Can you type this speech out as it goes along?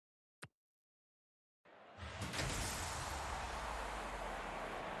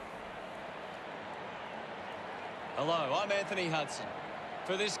Hello, I'm Anthony Hudson.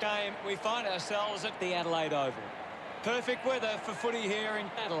 For this game, we find ourselves at the Adelaide Oval. Perfect weather for footy here in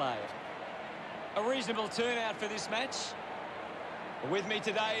Adelaide. A reasonable turnout for this match. With me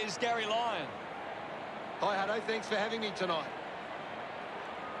today is Gary Lyon. Hi, Hutto. Thanks for having me tonight.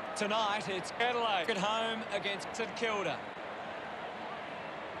 Tonight, it's Adelaide at home against St Kilda.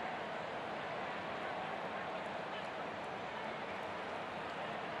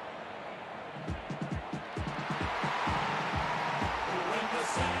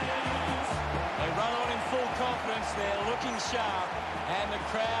 They run on in full confidence. They're looking sharp, and the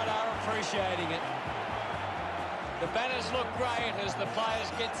crowd are appreciating it. The banners look great as the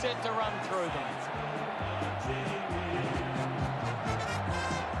players get set to run through them.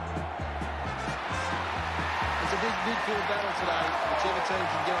 It's a big midfield battle today. Whichever team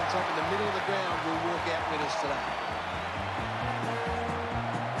can get on top in the middle of the ground will walk out winners today.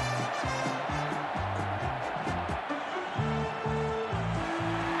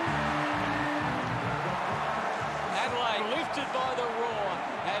 Adelaide lifted by the roar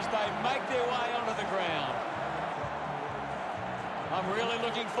as they make their way onto the ground. I'm really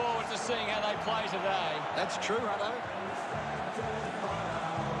looking forward to seeing how they play today. That's true, Hutto.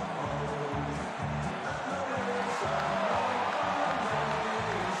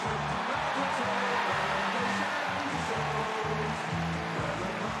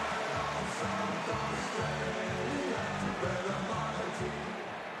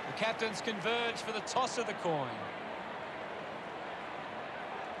 The captains converge for the toss of the coin.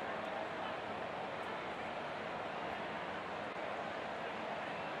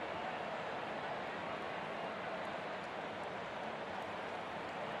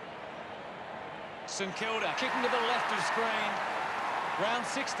 St Kilda kicking to the left of screen. Round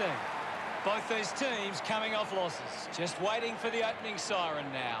 16. Both these teams coming off losses. Just waiting for the opening siren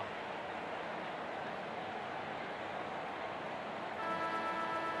now.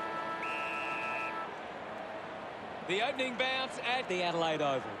 The opening bounce at the Adelaide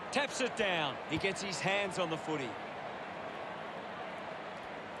Oval. Taps it down. He gets his hands on the footy.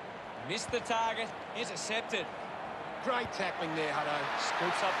 Missed the target. Intercepted. Great tackling there, Hutto.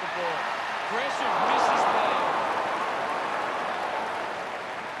 Scoops up the ball. Gresham misses there.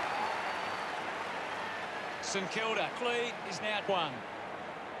 St Kilda lead is now 1.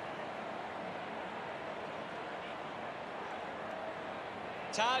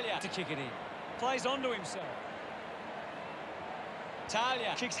 Talia to kick it in. Plays onto himself.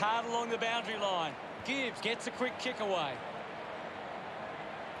 Talia kicks hard along the boundary line. Gibbs gets a quick kick away.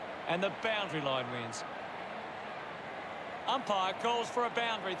 And the boundary line wins. Umpire calls for a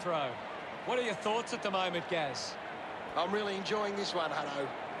boundary throw. What are your thoughts at the moment, Gaz? I'm really enjoying this one, Hutto.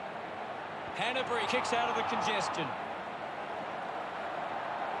 Hanbury kicks out of the congestion.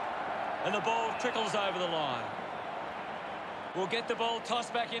 And the ball trickles over the line. We'll get the ball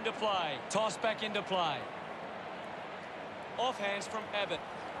tossed back into play. Tossed back into play. Offhands from Abbott.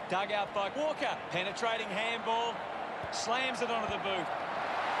 Dug out by Walker. Penetrating handball. Slams it onto the boot.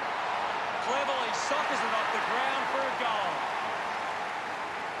 Cleverly soccers it off the ground for a goal.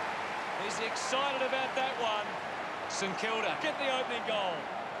 He's excited about that one. St Kilda get the opening goal.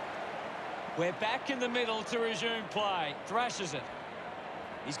 We're back in the middle to resume play. Thrashes it.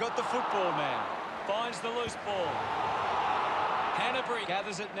 He's got the football now. Finds the loose ball. Hanbury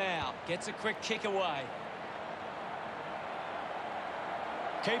gathers it now. Gets a quick kick away.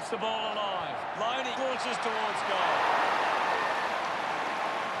 Keeps the ball alive. Loney launches towards goal.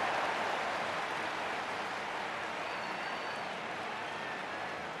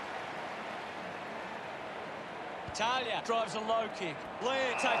 Talia drives a low kick.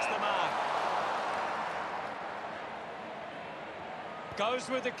 Lear takes the mark. Goes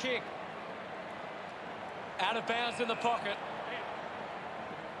with the kick. Out of bounds in the pocket.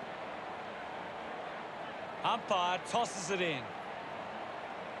 Umpire tosses it in.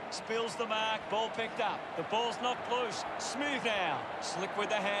 Spills the mark. Ball picked up. The ball's knocked loose. Smooth now. Slick with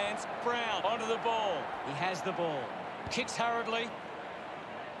the hands. Brown onto the ball. He has the ball. Kicks hurriedly.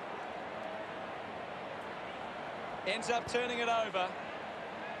 Ends up turning it over.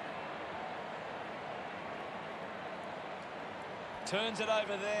 Turns it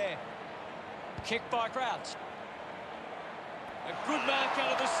over there. Kick by Crouch. A good mark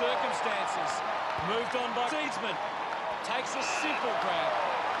under the circumstances. Moved on by Seedsman. Takes a simple grab.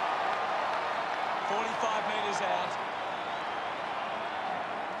 45 metres out.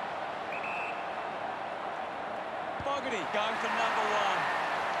 Fogarty going for number 1.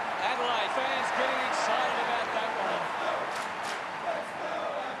 Adelaide fans getting excited about that one.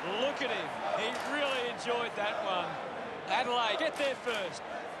 Look at him. He really enjoyed that one. Adelaide get there first.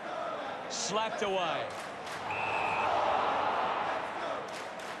 Slapped away.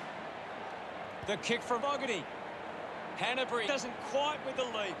 The kick from Fogarty. Hanbury doesn't quite with the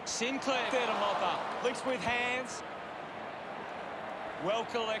lead. Sinclair there to mop up. Links with hands. Well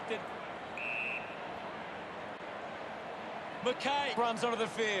collected. McKay runs onto the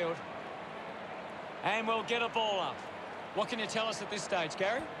field. And we'll get a ball up. What can you tell us at this stage,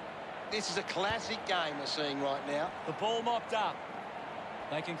 Gary? This is a classic game we're seeing right now. The ball mopped up.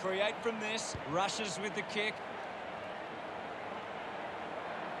 They can create from this. Rushes with the kick.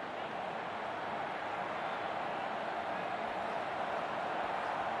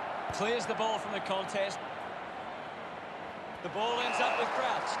 Clears the ball from the contest. The ball ends up with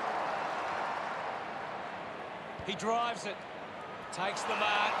Crouch. He drives it. Takes the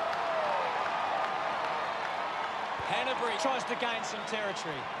mark. Hanbury tries to gain some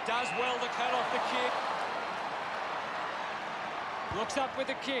territory. Does well to cut off the kick. Looks up with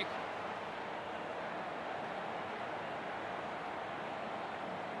the kick.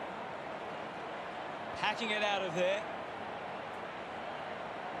 Hacking it out of there.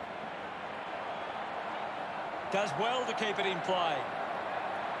 Does well to keep it in play.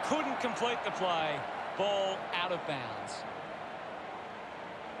 Couldn't complete the play. Ball out of bounds.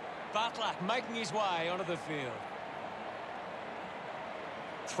 Butler making his way onto the field.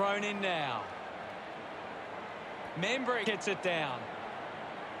 Thrown in now. Membry gets it down.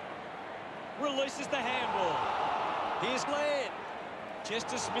 Releases the handball. Here's Laird. Just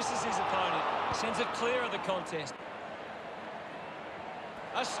dismisses his opponent. Sends it clear of the contest.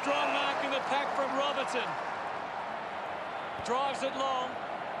 A strong mark in the pack from Robertson. Drives it long.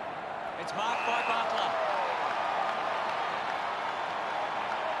 It's marked by Butler.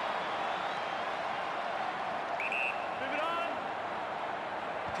 Move it on.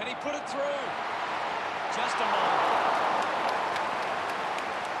 Can he put it through? Just a moment.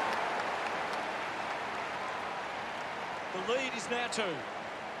 The lead is now 2.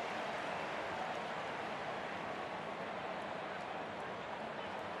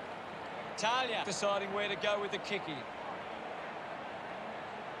 Talia deciding where to go with the kicking.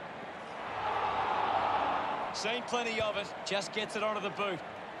 Seen plenty of it, just gets it onto the boot.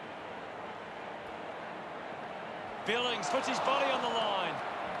 Billings puts his body on the line.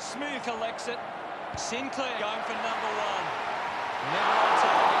 Smooth collects it. Sinclair going for number 1. Never on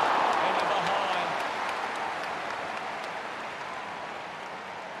target, and they're behind.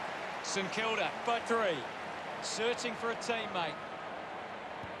 St Kilda by 3. Searching for a teammate.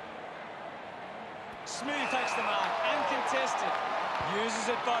 Smooth takes the mark, uncontested. Uses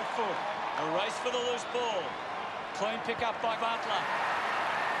it by foot. A race for the loose ball. Clean pick up by Butler.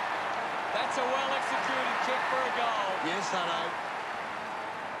 That's a well-executed kick for a goal. Yes, Hutto.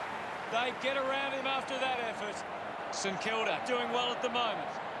 They get around him after that effort. St Kilda doing well at the moment.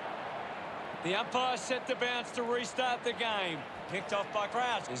 The umpire set the bounce to restart the game. Picked off by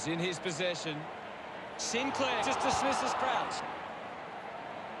Crouch. Is in his possession. Sinclair just dismisses Crouch.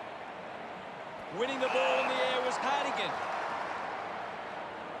 Winning the ball in the air was Hardigan.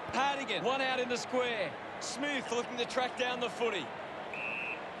 Hardigan, one out in the square. Smooth looking to track down the footy.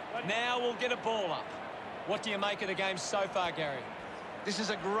 Now we'll get a ball up. What do you make of the game so far, Gary? This is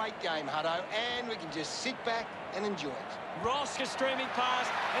a great game, Hutto, and we can just sit back and enjoy it. Ross is streaming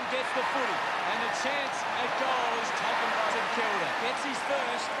past and gets the footy. And the chance at goal is taken by St Kilda. Gets his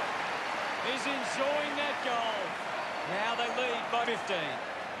first. He's enjoying that goal. Now they lead by 15.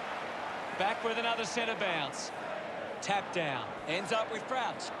 Back with another centre bounce. Tap down. Ends up with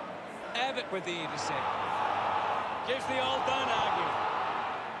Crouch. Abbott with the intercept. Gives the old don't argue.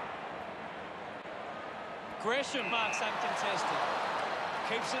 Gresham marks uncontested.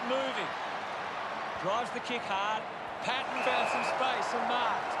 Keeps it moving. Drives the kick hard. Patton found some space and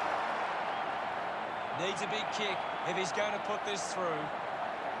marked. Needs a big kick if he's going to put this through.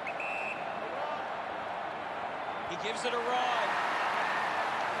 He gives it a ride.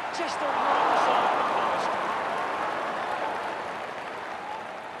 Just the wrong side of the post.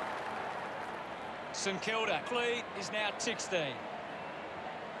 St Kilda lead is now 16.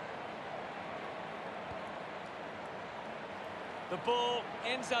 The ball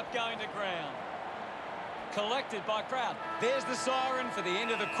ends up going to ground. Collected by Crouch. There's the siren for the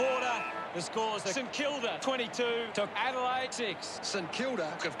end of the quarter. The score is St Kilda 22 to Adelaide 6. St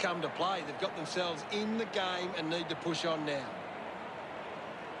Kilda have come to play. They've got themselves in the game and need to push on now.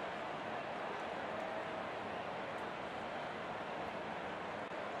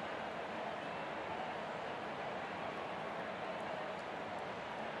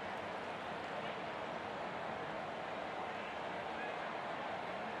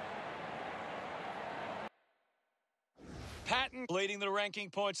 Patton leading the ranking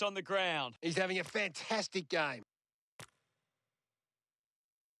points on the ground. He's having a fantastic game.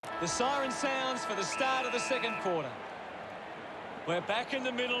 The siren sounds for the start of the second quarter. We're back in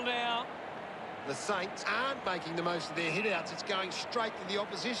the middle now. The Saints aren't making the most of their hit-outs. It's going straight to the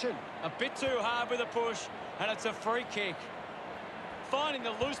opposition. A bit too hard with a push, and it's a free kick. Finding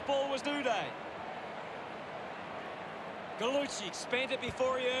the loose ball was Duday. Gallucci spent it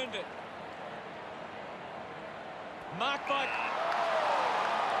before he earned it. Marked by...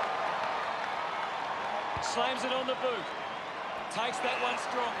 Slams it on the boot. Takes that one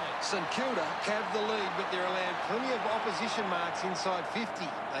strongly. St Kilda have the lead, but they're allowed plenty of opposition marks inside 50.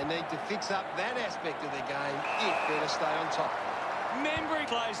 They need to fix up that aspect of their game if they're to stay on top. Membry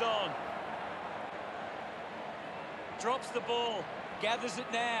plays on. Drops the ball. Gathers it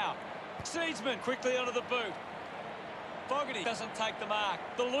now. Seedsman quickly onto the boot. Fogarty doesn't take the mark.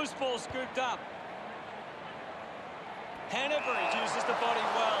 The loose ball scooped up. Hanbury uses the body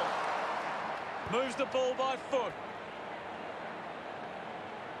well. Moves the ball by foot.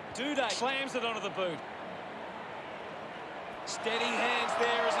 Duday slams it onto the boot. Steady hands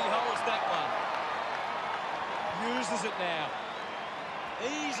there as he holds that one. Uses it now.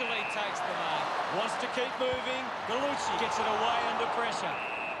 Easily takes the mark. Wants to keep moving. Gallucci gets it away under pressure.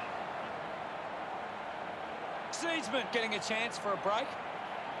 Seedsman getting a chance for a break.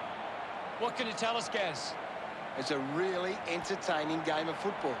 What can you tell us, Gaz? It's a really entertaining game of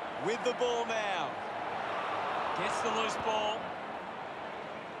football. With the ball now. Gets the loose ball.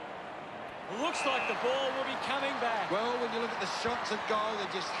 Looks like the ball will be coming back. Well, when you look at the shots at goal, there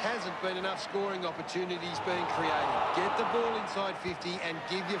just hasn't been enough scoring opportunities being created. Get the ball inside 50 and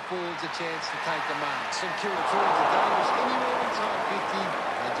give your forwards a chance to take the mark. St Kilda forwards are dangerous anywhere inside 50.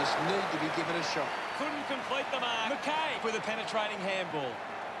 They just need to be given a shot. Couldn't complete the mark. McKay with a penetrating handball.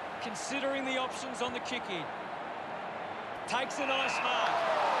 Considering the options on the kick-in. Takes a nice mark.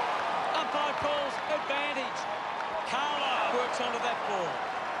 Umpire calls advantage. Carlo works onto that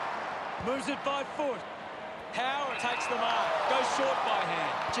ball. Moves it by foot. Howard takes the mark. Goes short by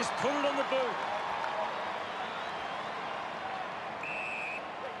hand. Just put it on the boot.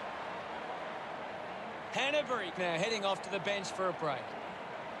 Hanbury now heading off to the bench for a break.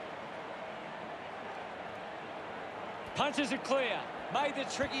 Punches it clear. Made the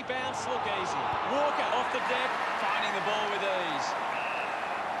tricky bounce look easy. Walker off the deck, finding the ball with ease.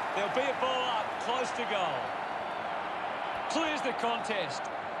 There'll be a ball up, close to goal. Clears the contest.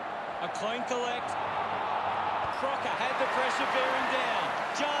 A clean collect. Crocker had the pressure bearing down.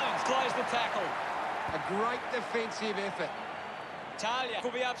 Jones plays the tackle. A great defensive effort. Talia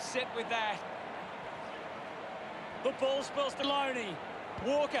could be upset with that. The ball spells to Loney.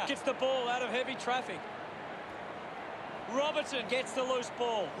 Walker gets the ball out of heavy traffic. Robertson gets the loose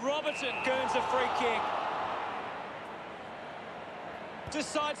ball. Robertson earns a free kick.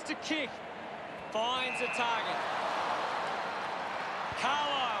 Decides to kick. Finds a target.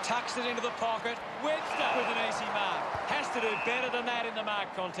 Carlisle tucks it into the pocket. Webster with an easy mark. Has to do better than that in the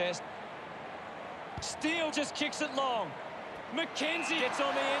mark contest. Steele just kicks it long. McKenzie gets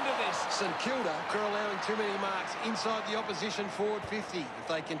on the end of this. St Kilda are allowing too many marks inside the opposition forward 50. If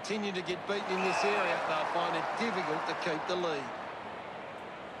they continue to get beaten in this area, they'll find it difficult to keep the lead.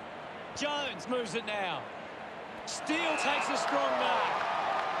 Jones moves it now. Steele takes a strong mark.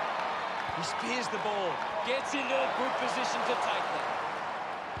 He spears the ball. Gets into a good position to take it.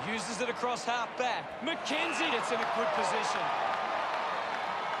 Uses it across half back. McKenzie gets in a good position.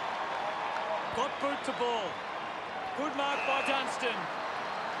 Got boot to ball. Good mark by Dunstan.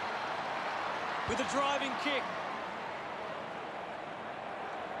 With a driving kick.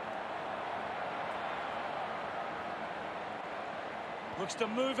 Looks to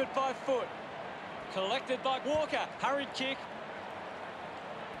move it by foot. Collected by Walker. Hurried kick.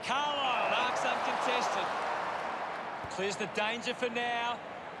 Carlisle marks uncontested. Clears the danger for now.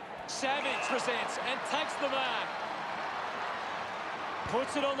 Savage presents and takes the mark.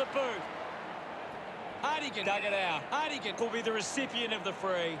 Puts it on the boot. Hardigan dug it out. Hardigan will be the recipient of the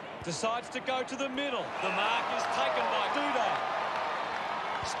free. Decides to go to the middle. The mark is taken by Duday.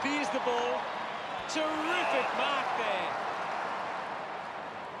 Spears the ball. Terrific mark there.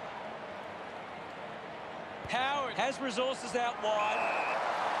 Howard has resources out wide.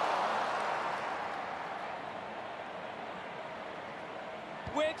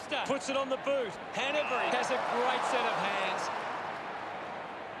 Webster puts it on the boot. Hanbury has a great set of hands.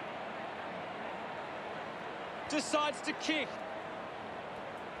 Decides to kick.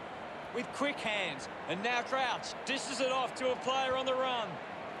 With quick hands. And now Crouch dishes it off to a player on the run.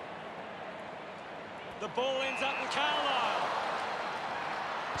 The ball ends up with Carlisle.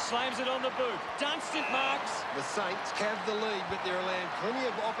 Slams it on the boot. Dunstan marks. The Saints have the lead, but they're allowing plenty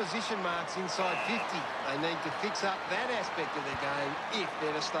of opposition marks inside 50. They need to fix up that aspect of their game if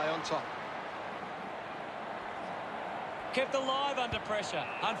they're to stay on top. Kept alive under pressure.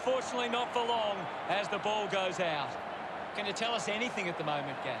 Unfortunately not for long as the ball goes out. Can you tell us anything at the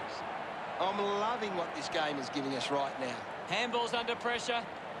moment, Gaz? I'm loving what this game is giving us right now. Handball's under pressure.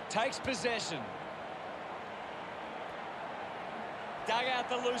 Takes possession. Dug out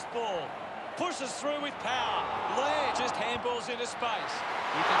the loose ball. Pushes through with power. Lair just handballs into space.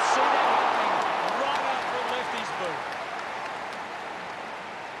 You can see that happening right after lefty's boot.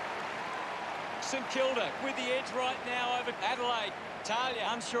 St Kilda with the edge right now over Adelaide. Talia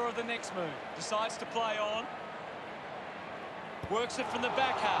unsure of the next move. Decides to play on. Works it from the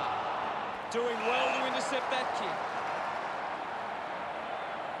back half. Doing well to intercept that kick.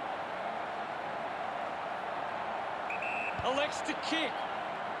 Elects to kick.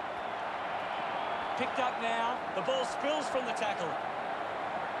 Picked up now. The ball spills from the tackle.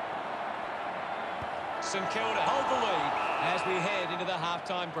 St Kilda hold the lead as we head into the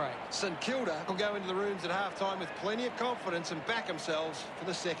halftime break. St Kilda will go into the rooms at halftime with plenty of confidence and back themselves for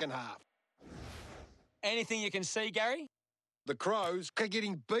the second half. Anything you can see, Gary? The Crows are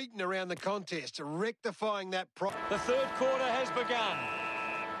getting beaten around the contest, rectifying that The third quarter has begun.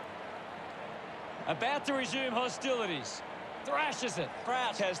 About to resume hostilities. Thrashes it.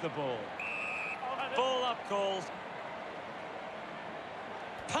 Crouch has the ball. Ball up calls.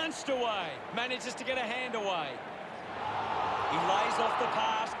 Punched away. Manages to get a hand away. He lays off the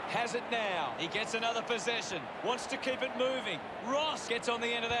pass. Has it now. He gets another possession. Wants to keep it moving. Ross gets on the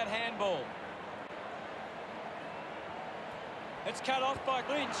end of that handball. It's cut off by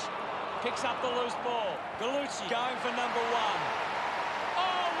Lynch. Picks up the loose ball. Gallucci going for number one.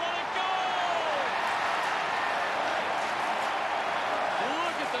 Oh, what a goal!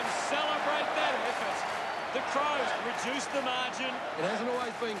 Look at them celebrate that effort. The Crows reduce the margin. It hasn't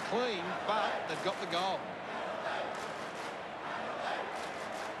always been clean, but they've got the goal.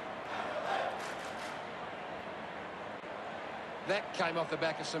 That came off the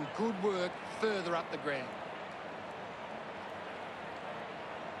back of some good work further up the ground.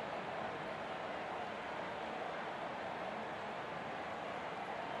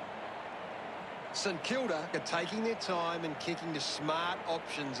 St Kilda are taking their time and kicking to smart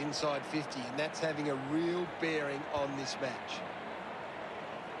options inside 50, and that's having a real bearing on this match.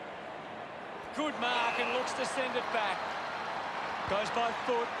 Good mark and looks to send it back. Goes by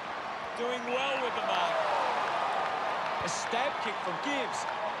foot, doing well with the mark. A stab kick from Gibbs.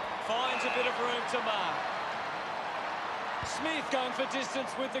 Finds a bit of room to mark. Smith going for distance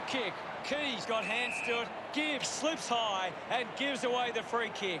with the kick. Key's got hands to it. Gibbs slips high and gives away the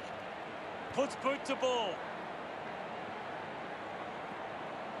free kick. Puts boot to ball.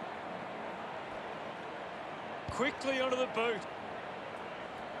 Quickly onto the boot.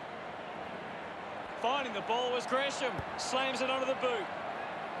 Finding the ball was Gresham. Slams it onto the boot.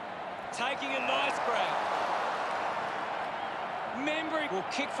 Taking a nice grab. Membry will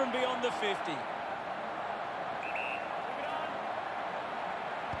kick from beyond the 50.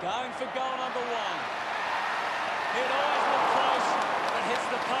 Going for goal number one. It always looked close, but hits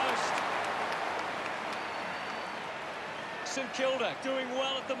the post. St Kilda doing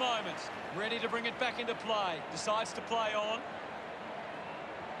well at the moment. Ready to bring it back into play. Decides to play on.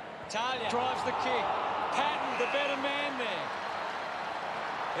 Talia drives the kick. Patton, the better man there.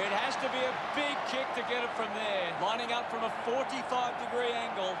 It has to be a big kick to get it from there. Lining up from a 45-degree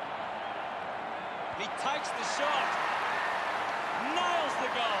angle. He takes the shot. Nails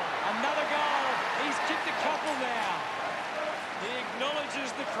the goal. Another goal. He's kicked a couple now. He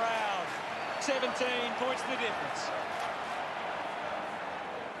acknowledges the crowd. 17 points the difference.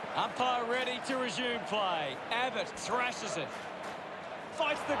 Umpire ready to resume play. Abbott thrashes it.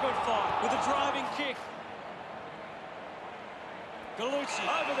 Fights the good fight with a driving kick. Gallucci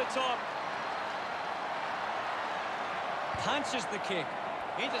over the top. Punches the kick.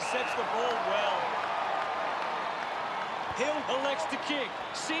 Intercepts the ball well. Hill elects to kick.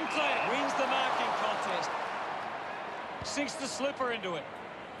 Sinclair wins the marking contest. Sinks the slipper into it.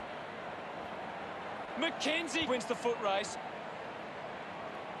 McKenzie wins the foot race.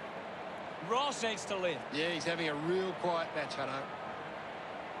 Ross needs to lift. Yeah, he's having a real quiet match, Hutto.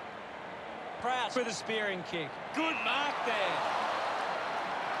 Prowse with a spearing kick. Good mark there.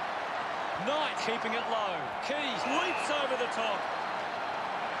 Knight keeping it low. Keys leaps over the top.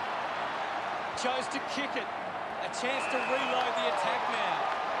 Chose to kick it. A chance to reload the attack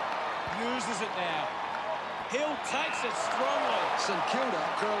now. Uses it now. Hill takes it strongly. St Kilda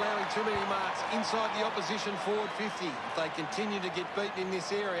are allowing too many marks inside the opposition forward 50. If they continue to get beaten in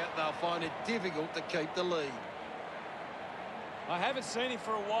this area, they'll find it difficult to keep the lead. I haven't seen him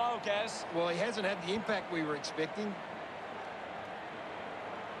for a while, Gaz. Well, he hasn't had the impact we were expecting.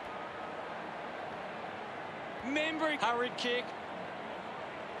 Membry, hurried kick.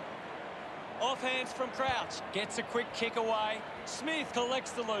 Off hands from Crouch. Gets a quick kick away. Smith collects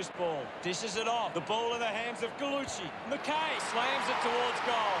the loose ball. Dishes it off. The ball in the hands of Gallucci. McKay slams it towards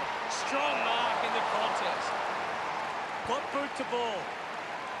goal. Strong mark in the contest. Got boot to ball.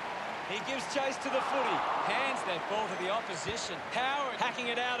 He gives chase to the footy. Hands that ball to the opposition. Howard hacking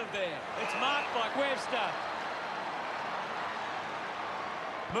it out of there. It's marked by Webster.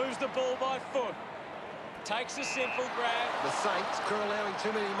 Moves the ball by foot. Takes a simple grab. The Saints are allowing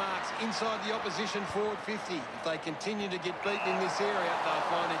too many marks inside the opposition forward 50. If they continue to get beaten in this area, they'll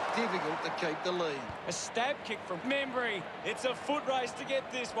find it difficult to keep the lead. A stab kick from Membry. It's a foot race to get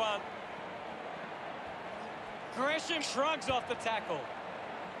this one. Gresham shrugs off the tackle.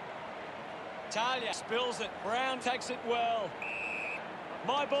 Talia spills it. Brown takes it well.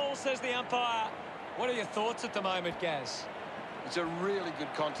 My ball, says the umpire. What are your thoughts at the moment, Gaz? It's a really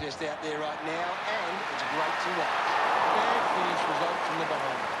good contest out there right now, and it's great to watch. Bad finish result from the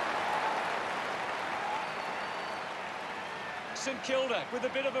behind. St Kilda with a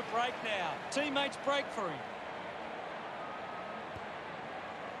bit of a break now. Teammates break for him.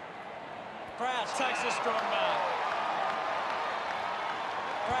 Crouch takes a strong mark.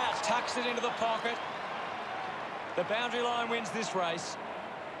 Crouch tucks it into the pocket. The boundary line wins this race.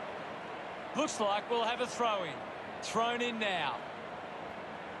 Looks like we'll have a throw-in. Thrown in now.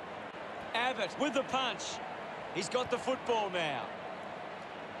 Abbott with the punch. He's got the football now.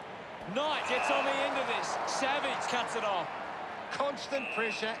 Knight gets on the end of this. Savage cuts it off. Constant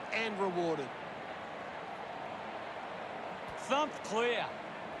pressure and rewarded. Thumped clear.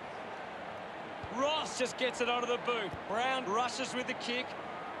 Ross just gets it onto the boot. Brown rushes with the kick.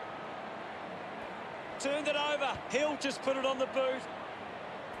 Turned it over. Hill just put it on the boot.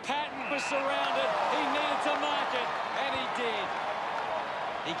 Patton was surrounded. He needed to mark it, and he did.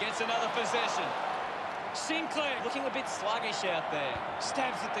 He gets another possession. Sinclair looking a bit sluggish out there.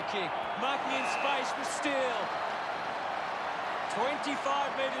 Stabs at the kick. Marking in space with Steele. 25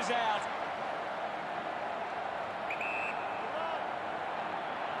 metres out.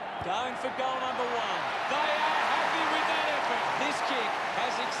 Going for goal number one. They are happy with that effort. This kick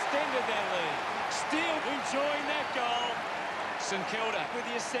has extended their lead. Steele enjoying that goal. St Kilda with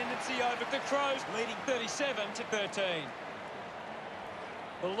the ascendancy over the Crows, leading 37-13.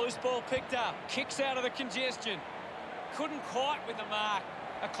 The loose ball picked up, kicks out of the congestion. Couldn't quite with the mark.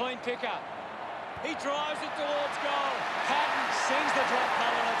 A clean pickup. He drives it towards goal. Patton sends the drop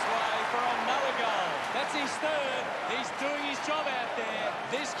punt on its way for another goal. That's his third. He's doing his job out there.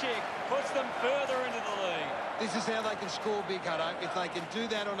 This kick puts them further into the lead. This is how they can score big, Hutto. If they can do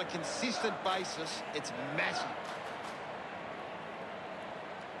that on a consistent basis, it's massive.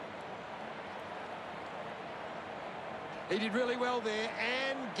 He did really well there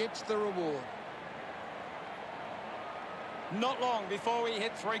and gets the reward. Not long before we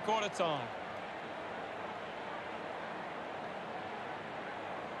hit three-quarter time.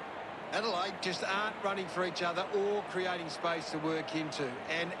 Adelaide just aren't running for each other or creating space to work into.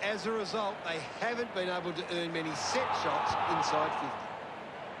 And as a result, they haven't been able to earn many set shots inside 50.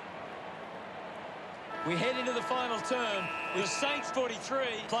 We head into the final term with Saints 43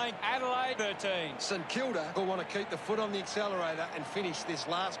 playing Adelaide 13. St Kilda will want to keep the foot on the accelerator and finish this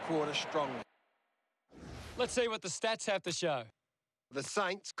last quarter strongly. Let's see what the stats have to show. The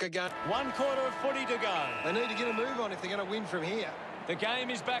Saints could go. 1 quarter of footy to go. They need to get a move on if they're going to win from here. The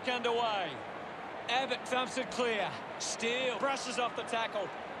game is back underway. Abbott thumps it clear. Steele brushes off the tackle.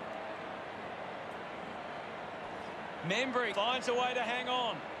 Membry finds a way to hang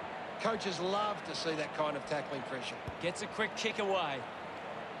on. Coaches love to see that kind of tackling pressure. Gets a quick kick away.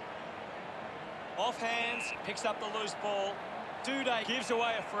 Off hands, picks up the loose ball. Duday gives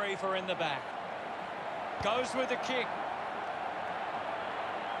away a free for in the back. Goes with the kick.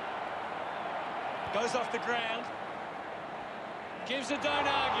 Goes off the ground. Gives a don't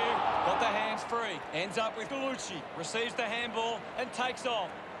argue. Got the hands free. Ends up with Gallucci. Receives the handball and takes off.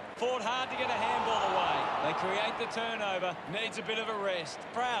 Fought hard to get a handball away. They create the turnover. Needs a bit of a rest.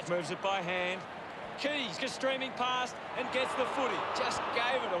 Proud moves it by hand. Keys just streaming past and gets the footy. Just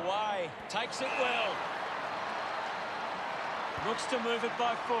gave it away. Takes it well. Looks to move it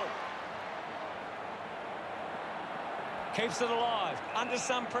by foot. Keeps it alive. Under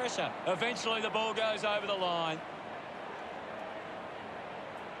some pressure. Eventually the ball goes over the line.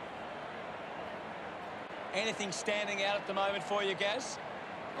 Anything standing out at the moment for you, Gaz?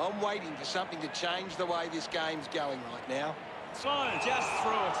 I'm waiting for something to change the way this game's going right now. Sloan just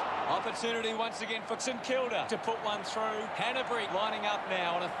through it. Opportunity once again for St Kilda to put one through. Hanbury lining up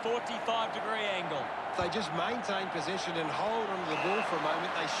now on a 45-degree angle. If they just maintain possession and hold onto the ball for a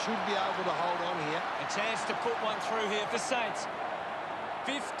moment, they should be able to hold on here. A chance to put one through here for Saints.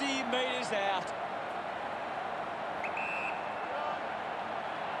 50 metres out.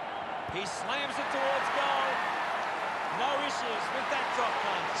 He slams it towards goal. No issues with that drop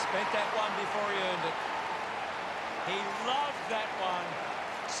punt. Spent that one before he earned it. He loved that one.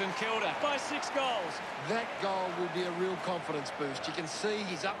 St Kilda by 6 goals. That goal will be a real confidence boost. You can see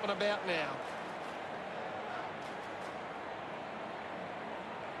he's up and about now.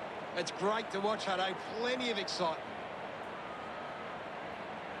 It's great to watch, Hutto. Plenty of excitement.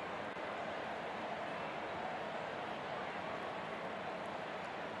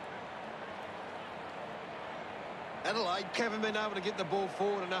 Adelaide haven't been able to get the ball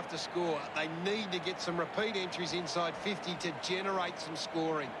forward enough to score. They need to get some repeat entries inside 50 to generate some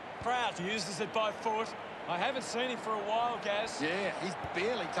scoring. Proud uses it by foot. I haven't seen him for a while, Gaz. Yeah, he's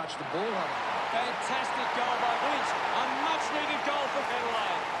barely touched the ball, Hutto. Fantastic goal by Lynch. A much-needed goal for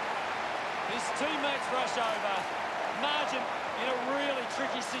Adelaide. His teammates rush over. Margin in a really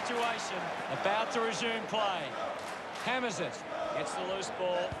tricky situation. About to resume play. Hammers it. Gets the loose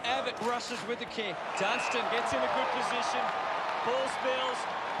ball. Abbott rushes with the kick. Dunstan gets in a good position. Ball spills.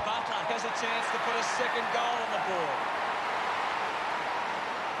 Butler has a chance to put a second goal on the board.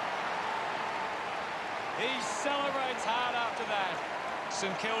 He celebrates hard after that.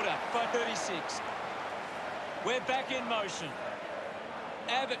 St Kilda by 36. We're back in motion.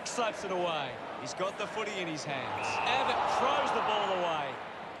 Abbott slaps it away. He's got the footy in his hands. Abbott throws the ball away.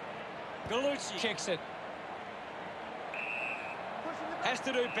 Gallucci kicks it. Has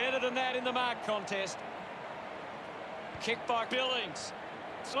to do better than that in the mark contest. Kick by Billings.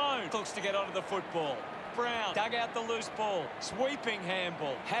 Sloan looks to get onto the football. Brown dug out the loose ball. Sweeping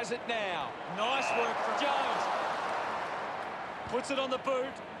handball. Has it now. Nice work from Jones. Puts it on the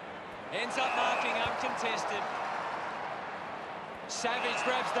boot. Ends up marking uncontested. Savage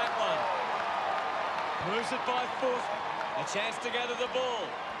grabs that one. Moves it by foot. A chance to gather the ball.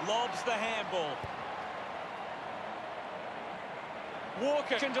 Lobs the handball.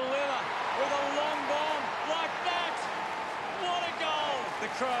 Walker can deliver with a long bomb like that. What a goal! The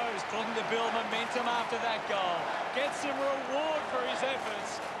Crows looking to build momentum after that goal. Gets some reward for his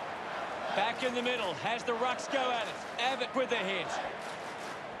efforts. Back in the middle, has the Rucks go at it. Abbott with the hit.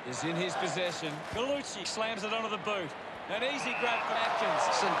 Is in his possession. Gallucci slams it onto the boot. An easy grab for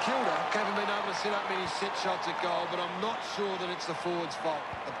Atkins. St Kilda haven't been able to set up many set shots at goal, but I'm not sure that it's the forward's fault.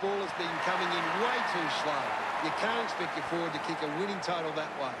 The ball has been coming in way too slow. You can't expect your forward to kick a winning total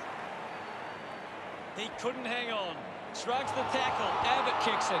that way. He couldn't hang on. Shrugs the tackle. Abbott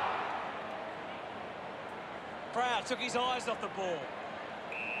kicks it. Proud took his eyes off the ball.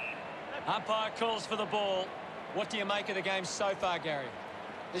 Umpire calls for the ball. What do you make of the game so far, Gary?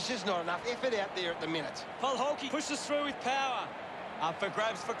 There's just not enough effort out there at the minute. Polholke pushes through with power. Up for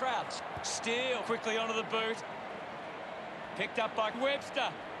grabs for Crouch. Steele quickly onto the boot. Picked up by Webster.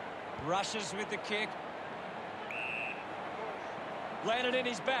 Rushes with the kick. Landed in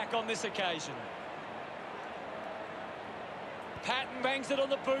his back on this occasion. Patton bangs it on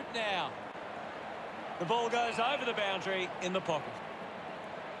the boot now. The ball goes over the boundary in the pocket.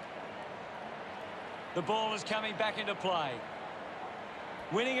 The ball is coming back into play.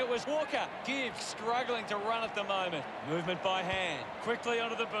 Winning it was Walker. Gibbs struggling to run at the moment. Movement by hand. Quickly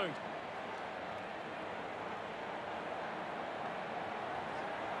onto the boot.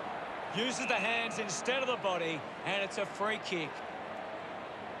 Uses the hands instead of the body, and it's a free kick.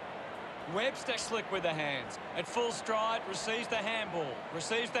 Webster slick with the hands. At full stride, receives the handball.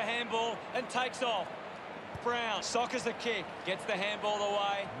 Receives the handball and takes off. Brown sockers the kick. Gets the handball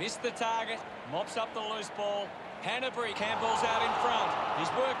away. Missed the target. Mops up the loose ball. Hanbury Campbell's out in front. He's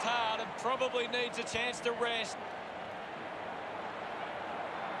worked hard and probably needs a chance to rest.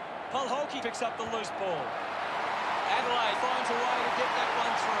 Polholke picks up the loose ball. Adelaide finds a way to get that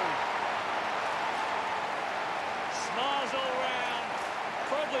one through. Smiles all round.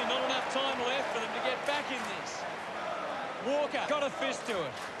 Probably not enough time left for them to get back in this. Walker got a fist to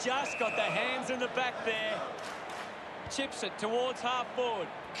it. Just got the hands in the back there. Chips it towards half forward.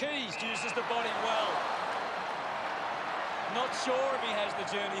 Keys uses the body well. Not sure if he has the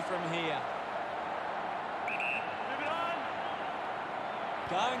journey from here. Moving on.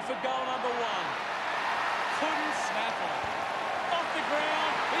 Going for goal number 1. Couldn't snap it. Off the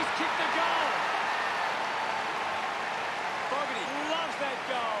ground. He's kicked the goal. Fogarty loves that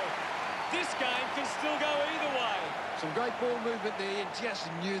goal. This game can still go Some great ball movement there, and just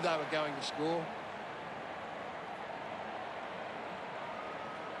knew they were going to score.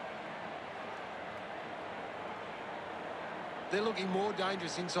 They're looking more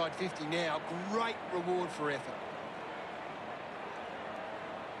dangerous inside 50 now. Great reward for effort.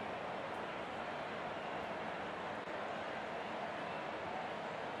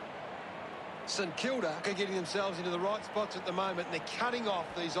 St Kilda are getting themselves into the right spots at the moment, and they're cutting off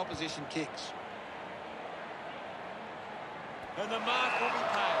these opposition kicks. And the mark will be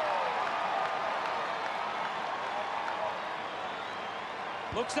paid.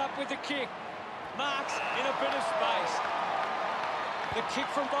 Looks up with the kick. Marks in a bit of space. The kick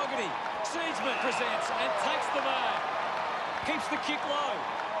from Bogarty. Seedsman presents and takes the mark. Keeps the kick low.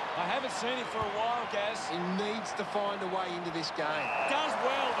 I haven't seen it for a while, Gaz. He needs to find a way into this game. Does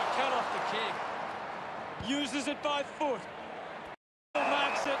well to cut off the kick. Uses it by foot.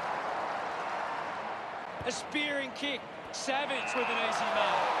 Marks it. A spearing kick. Savage with an easy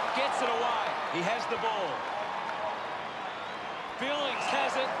mark. Gets it away. He has the ball. Billings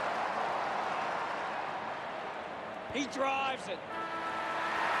has it. He drives it.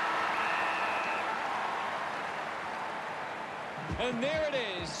 And there it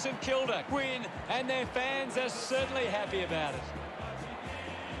is, St Kilda win, and their fans are certainly happy about it.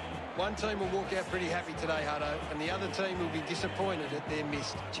 One team will walk out pretty happy today, Hutto, and the other team will be disappointed at their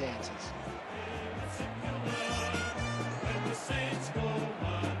missed chances.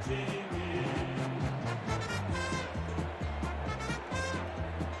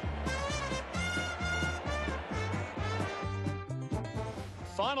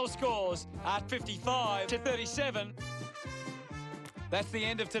 Final scores are 55-37. That's the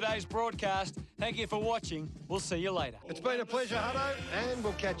end of today's broadcast. Thank you for watching. We'll see you later. It's been a pleasure, Hutto, and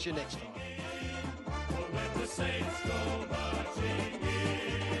we'll catch you next time.